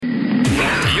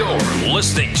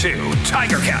listening to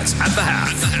Tiger Cats at the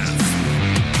Half.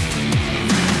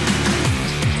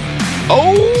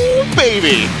 Oh,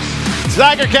 baby.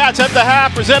 Tiger Cats at the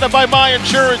Half, presented by My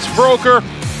Insurance Broker.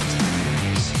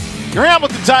 Your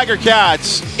Hamilton Tiger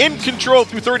Cats in control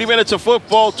through 30 minutes of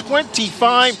football,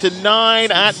 25-9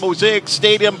 at Mosaic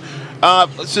Stadium.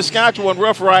 Saskatchewan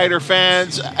Roughrider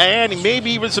fans and maybe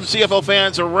even some CFL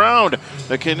fans around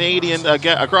the Canadian,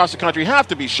 across the country, have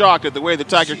to be shocked at the way the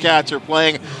Tiger Cats are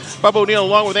playing. Bubba O'Neil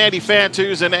along with Andy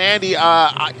Fantuz. And Andy,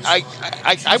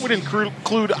 I would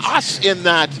include us in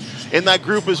that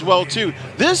group as well, too.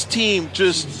 This team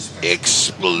just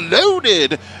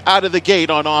exploded out of the gate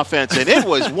on offense, and it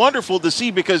was wonderful to see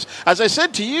because, as I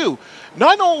said to you,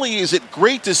 not only is it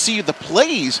great to see the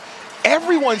plays,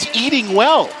 everyone's eating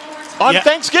well on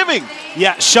Thanksgiving.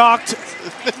 Yeah, shocked,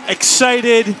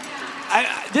 excited.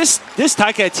 This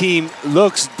Tiger team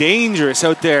looks dangerous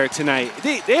out there tonight.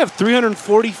 They have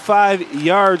 345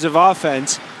 yards of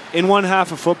offense in one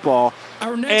half of football.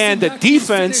 And the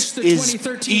defense is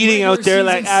eating out there,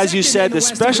 like as you said. The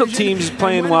special teams is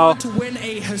playing well.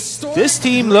 This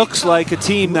team looks like a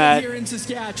team that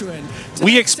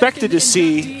we expected to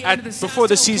see before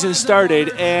the season started,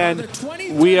 and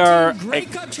we are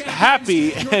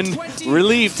happy and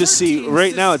relieved to see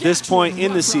right now at this point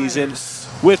in the season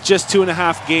with just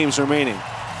 2.5 games remaining.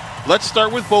 Let's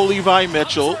start with Bo Levi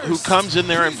Mitchell, who comes in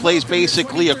there and plays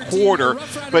basically a quarter.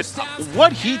 But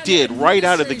what he did right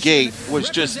out of the gate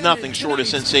was just nothing short of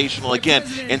sensational, again,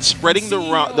 and spreading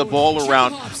the ball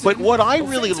around. But what I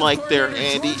really liked there,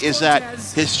 Andy, is that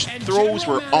his throws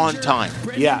were on time.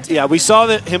 Yeah, we saw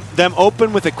them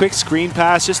open with a quick screen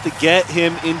pass just to get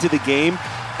him into the game.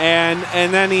 And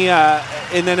then in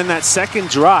that second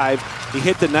drive, he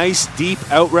hit the nice deep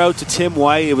out route to Tim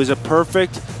White. It was a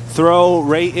perfect throw,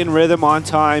 right in rhythm, on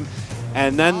time,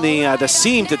 and then the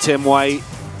seam to Tim White,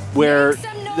 where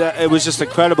it was just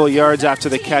incredible yards after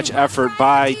the catch effort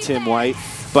by Tim White.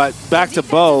 But back to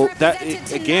Bo,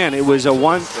 it was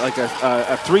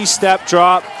a three-step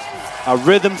drop, a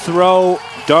rhythm throw,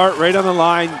 dart right on the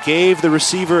line, gave the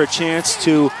receiver a chance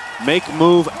to make a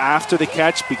move after the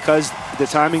catch because the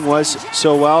timing was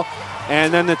so well,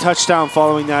 and then the touchdown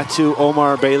following that to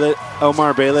Omar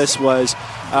Bayless was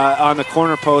on the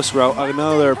corner post route,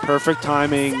 another perfect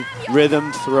timing,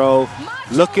 rhythm throw,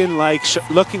 looking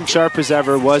sharp as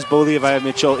ever was Bo Levi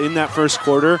Mitchell in that first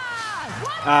quarter,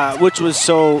 which was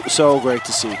so great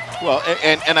to see. Well,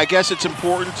 and I guess it's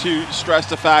important to stress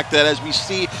the fact that as we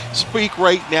speak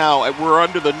right now, we're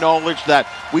under the knowledge that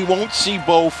we won't see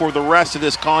Bo for the rest of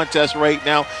this contest right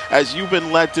now, as you've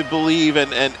been led to believe,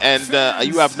 and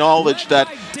you have knowledge that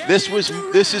this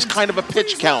is kind of a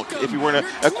pitch count if you were to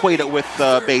equate it with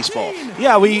baseball.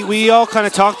 Yeah, we all kind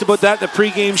of talked about that in the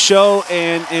pregame show,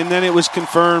 and then it was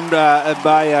confirmed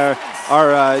by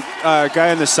our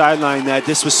guy on the sideline that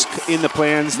this was in the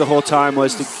plans the whole time,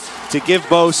 was to give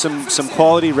Bo some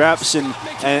quality reps and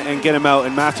get him out.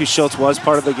 And Matthew Schultz was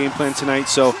part of the game plan tonight.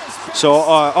 So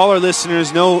all our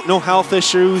listeners, no health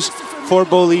issues for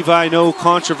Bo Levi, no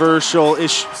controversy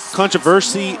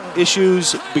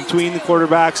issues between the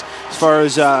quarterbacks as far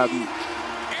as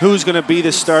who's going to be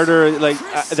the starter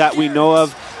that we know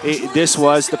of. This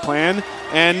was the plan.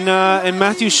 And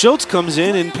Matthew Schultz comes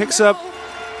in and picks up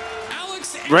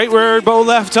right where Bo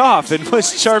left off and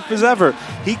was sharp as ever.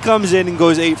 He comes in and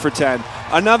goes 8 for 10.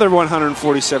 Another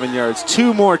 147 yards,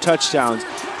 2 more touchdowns.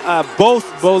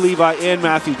 Both Bo Levi and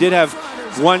Matthew did have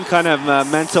one kind of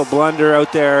mental blunder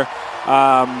out there.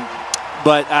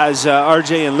 But as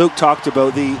RJ and Luke talked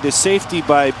about, the safety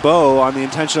by Bo on the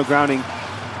intentional grounding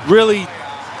really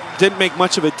didn't make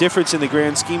much of a difference in the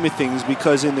grand scheme of things,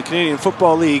 because in the Canadian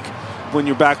Football League, when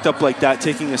you're backed up like that,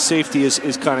 taking a safety is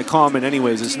kind of common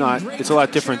anyways. It's a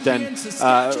lot different than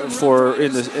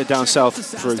down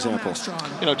south, for example.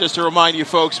 Just to remind you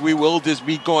folks, we will just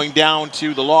be going down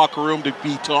to the locker room to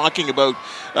be talking about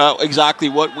exactly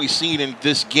what we've seen in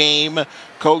this game.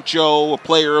 Coach O, a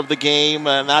player of the game,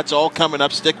 and that's all coming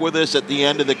up. Stick with us at the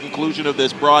end of the conclusion of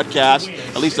this broadcast,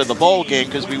 at least at the ball game,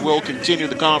 because we will continue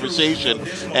the conversation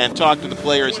and talk to the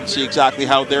players and see exactly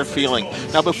how they're feeling.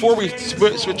 Now, before we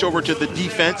switch over to the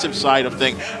defensive side of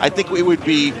things, I think it would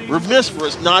be remiss for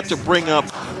us not to bring up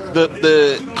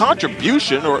the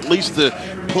contribution, or at least the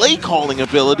play calling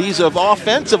abilities of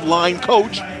offensive line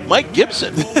coach Mike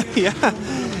Gibson.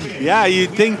 Yeah. You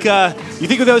think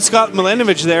without Scott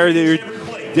Milanovich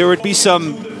there would be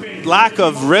some lack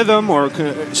of rhythm or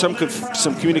some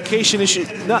communication issue.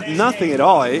 Nothing at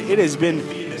all. It has been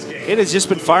it has just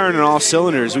been firing on all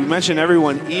cylinders. We mentioned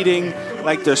everyone eating,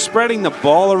 like they're spreading the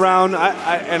ball around.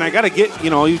 I got to get,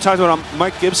 you talked about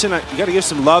Mike Gibson. You got to give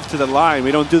some love to the line.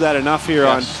 We don't do that enough here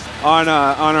on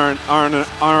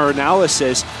our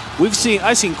analysis. I've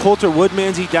seen Coulter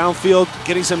Woodmansey downfield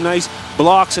getting some nice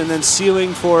blocks and then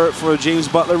sealing for James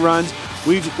Butler runs.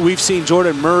 We've seen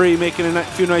Jordan Murray making a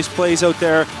few nice plays out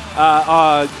there,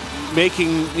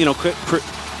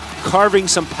 carving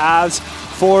some paths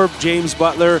for James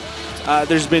Butler.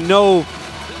 There's been no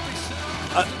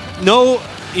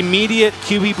immediate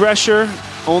QB pressure,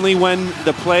 only when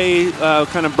the play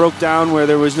kind of broke down where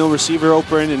there was no receiver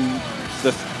open and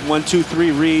the 1, 2,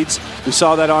 3 reads. We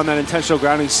saw that on that intentional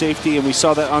grounding safety, and we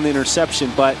saw that on the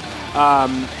interception. But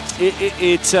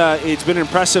it's been an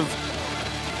impressive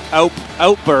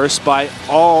outburst by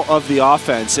all of the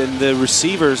offense, and the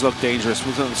receivers look dangerous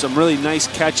with some really nice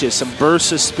catches, some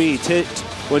bursts of speed.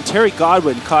 When Terry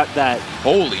Godwin caught that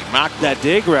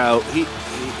dig route,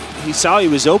 he saw he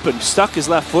was open, stuck his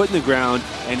left foot in the ground,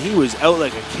 and he was out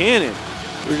like a cannon.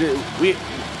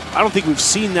 I don't think we've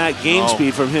seen that game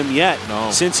speed from him yet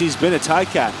since he's been a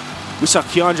Ticat. We saw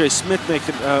Keandre Smith make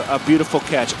a beautiful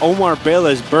catch. Omar Bela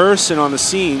is bursting on the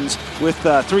scenes with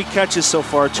 3 catches so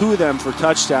far, 2 of them for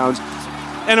touchdowns.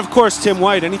 And, of course, Tim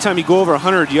White, anytime you go over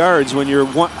 100 yards when you're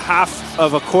half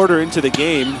of a quarter into the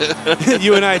game,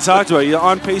 you and I talked about it, you're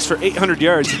on pace for 800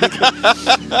 yards.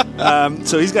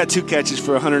 So he's got 2 catches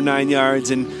for 109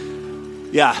 yards.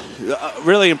 And, yeah,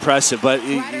 really impressive. But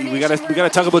we got to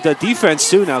talk about that defense,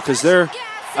 too, now, because they're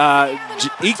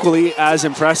equally as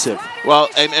impressive. Well,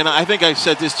 and I think I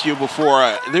said this to you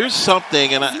before. There's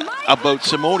something about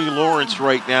Simone Lawrence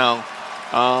right now.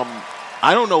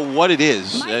 I don't know what it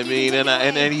is. I mean,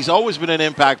 and he's always been an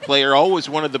impact player, always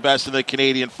one of the best in the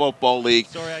Canadian Football League.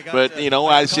 But,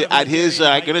 at his,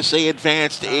 I'm going to say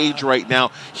advanced age right now,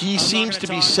 he seems to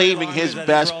be saving his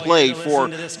best play for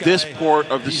this part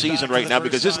of the season right now,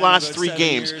 because his last 3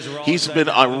 games, he's been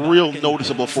a real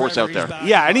noticeable force out there.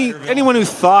 Yeah, anyone who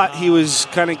thought he was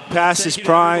kind of past his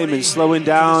prime and slowing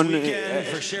down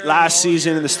last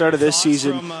season and the start of this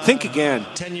season, think again.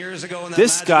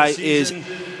 This guy is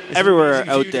everywhere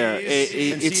out there.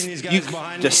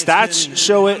 The stats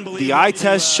show it, the eye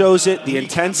test shows it, the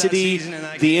intensity,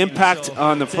 the impact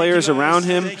on the players around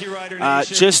him.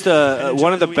 Just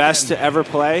one of the best to ever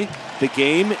play the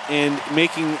game, and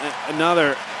making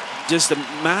another just a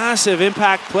massive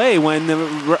impact play when the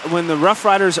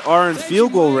Roughriders are in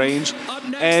field goal range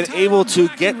and able to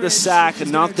get the sack and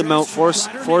knock them out,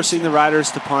 forcing the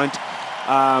Riders to punt.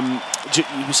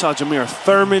 We saw Jameer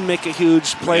Thurman make a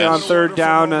huge play on 3rd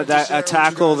down, a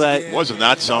tackle that wasn't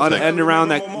that something on an end around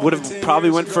that would have probably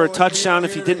went for a touchdown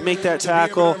if he didn't make that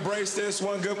tackle.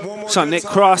 Saw Nick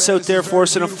Cross out there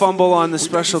forcing a fumble on the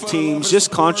special teams.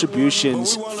 Just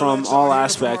contributions from all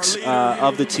aspects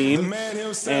of the team,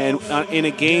 and in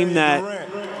a game that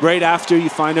right after you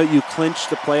find out you clinch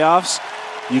the playoffs,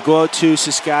 you go out to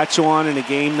Saskatchewan in a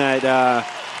game that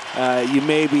you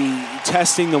may be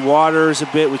testing the waters a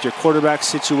bit with your quarterback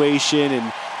situation,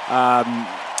 and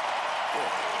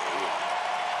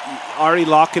already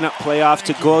locking up playoffs,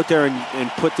 to go out there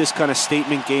and put this kind of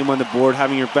statement game on the board,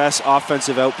 having your best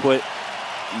offensive output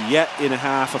yet in a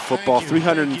half of football,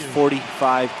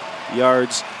 345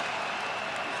 yards.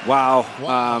 Wow.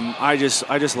 I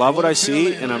just love what I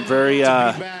see, and I'm very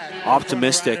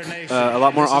optimistic, a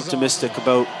lot more optimistic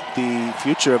about the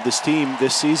future of this team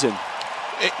this season.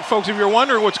 Folks, if you're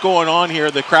wondering what's going on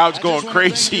here, the crowd's going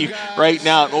crazy right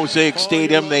now at Mosaic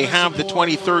Stadium. They have the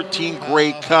 2013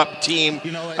 Grey Cup team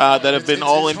that have been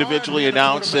all individually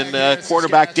announced, and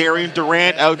quarterback Darian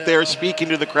Durant out there speaking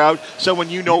to the crowd,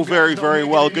 someone you know very, very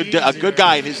well, a good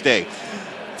guy in his day.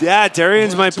 Yeah,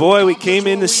 Darian's my boy. We came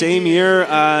in the same year,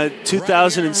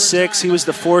 2006. He was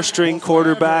the 4th-string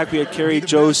quarterback. We had Kerry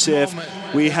Joseph.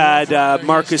 We had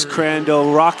Marcus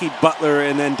Crandall, Rocky Butler,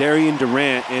 and then Darian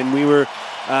Durant. And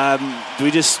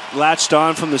we just latched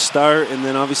on from the start. And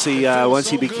then obviously once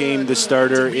he became the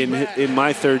starter in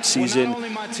my 3rd season,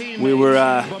 we were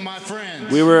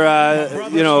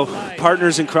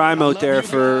partners in crime out there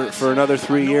for another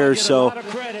 3 years. So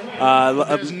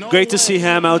great to see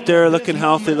him out there looking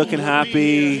healthy, looking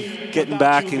happy, getting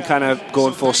back and kind of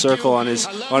going full circle on his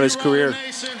career.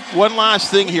 One last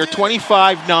thing here,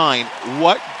 25-9.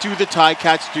 What do the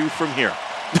Ticats do from here?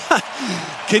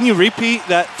 Can you repeat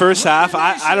that first half?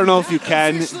 I don't know if you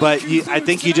can, but I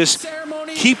think you just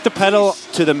keep the pedal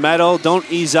to the metal. Don't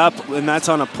ease up, and that's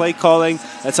on a play calling.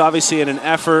 That's obviously in an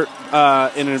effort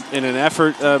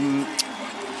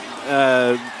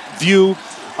view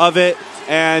of it,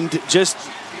 and just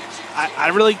I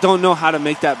really don't know how to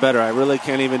make that better. I really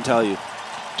can't even tell you.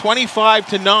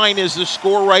 25-9 is the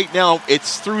score right now.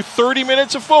 It's through 30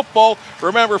 minutes of football.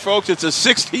 Remember, folks, it's a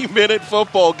 60-minute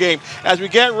football game. As we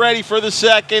get ready for the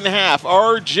second half,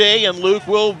 RJ and Luke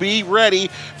will be ready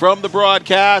from the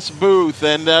broadcast booth.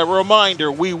 And a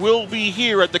reminder, we will be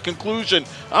here at the conclusion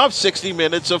of 60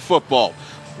 minutes of football.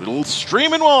 We're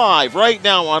streaming live right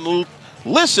now on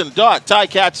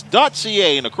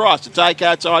listen.ticats.ca and across the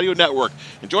Ticats audio network.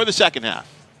 Enjoy the second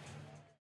half.